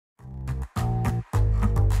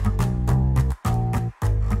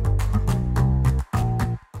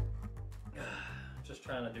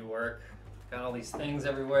trying to do work. Got all these things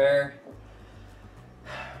everywhere.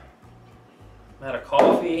 I'm out of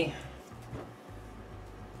coffee.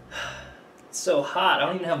 It's so hot. I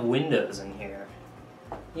don't even have windows in here.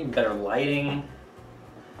 Need better lighting.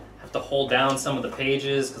 Have to hold down some of the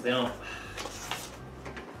pages because they don't.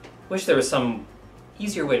 Wish there was some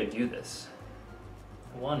easier way to do this.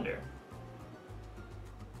 I wonder.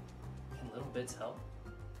 Can littleBits help?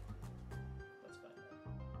 Let's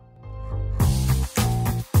find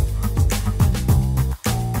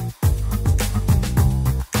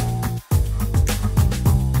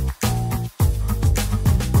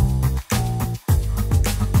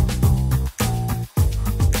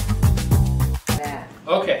That.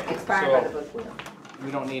 Okay. Expired so- by the book wheel.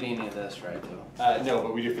 We don't need any of this, right, though? No,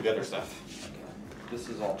 but we do for the other stuff. Okay. This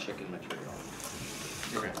is all chicken material.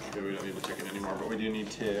 Okay, so we don't need the chicken anymore, but we do need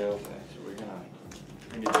to. Okay, so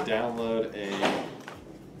we need to download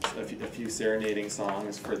a few serenading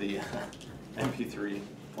songs for the MP3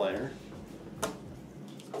 player.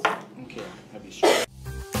 okay, have you started?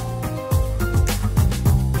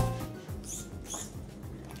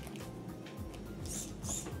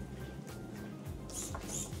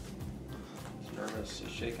 Nervous,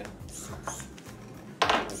 is shaking.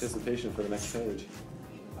 Anticipation for the next page.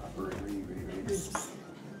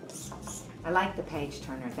 I like the page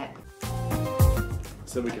turner. That.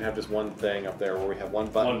 So we can have just one thing up there where we have one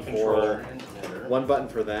button One control. one button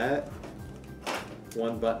for that,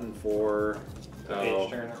 one button for page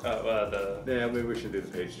turner. Yeah, maybe we should do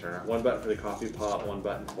the page turner. One button for the coffee pot, one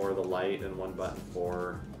button for the light, and one button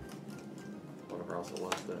for whatever else it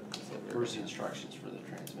was that. Where's the instructions for the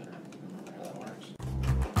transmitter? How that works.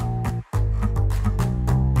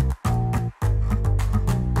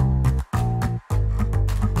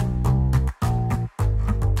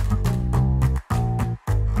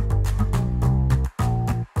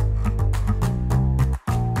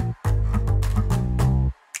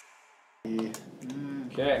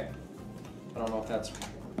 Okay. I don't know if that's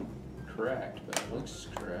correct, but it looks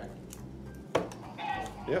correct.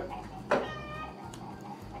 Yep.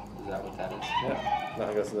 Is that what that is? Yep. Now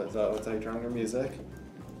I guess that's how you turn on your music.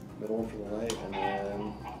 Middle one for the light, and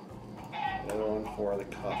then the other one for the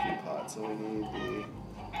coffee pot. So we need the.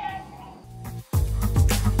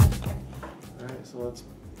 Alright, so let's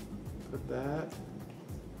put that.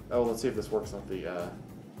 Oh, let's see if this works on the.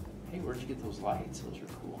 Hey, where'd you get those lights? Those are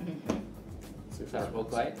cool. See if That's that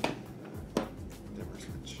book works. light? Dimmer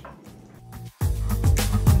switch.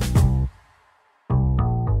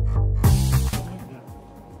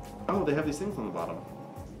 Oh, they have these things on the bottom.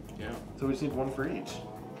 Yeah. So we just need one for each.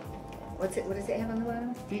 What's it? What does it have on the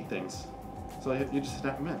bottom? Feet things. So you just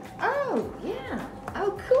snap them in. Oh yeah.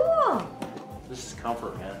 Oh cool. This is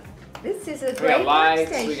comfort, man. This is a We great got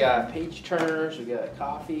lights, workstation. we got page turners, we got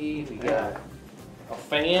coffee, we got a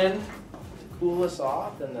fan to cool us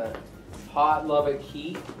off in the hot Lubbock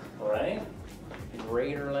heat, right? In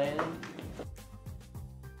Raiderland.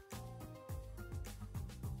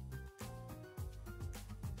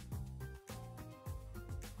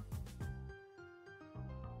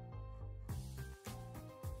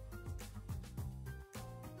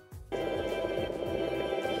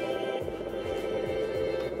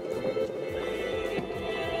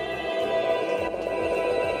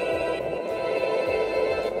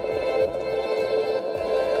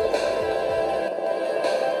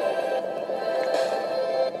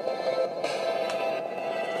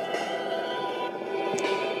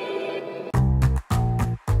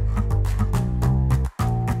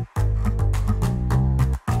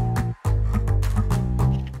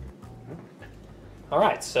 All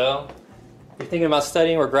right, so you're thinking about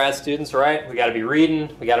studying. We're grad students, right? We got to be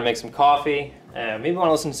reading. We got to make some coffee. And maybe we want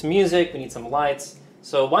to listen to some music. We need some lights.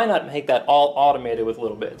 So why not make that all automated with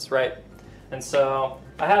littleBits, right? And so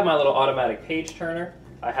I have my little automatic page turner.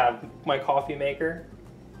 I have my coffee maker.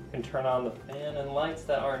 I can turn on the fan and lights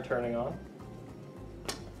that aren't turning on.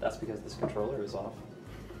 That's because this controller is off.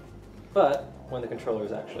 But when the controller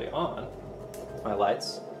is actually on, my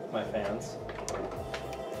lights, my fans,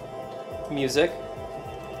 music.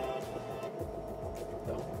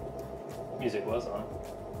 Music was on,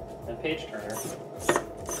 and page turner,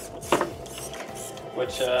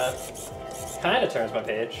 which kind of turns my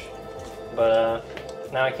page, but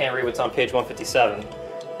now I can't read what's on page 157,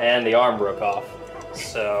 and the arm broke off,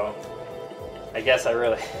 so I guess I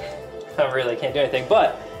really can't do anything,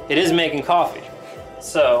 but it is making coffee,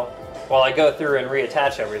 so while I go through and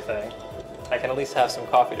reattach everything, I can at least have some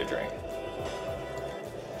coffee to drink.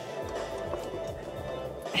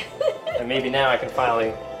 And maybe now I can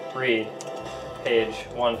finally read page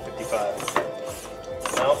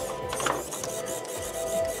 155. Nope.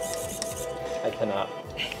 I cannot.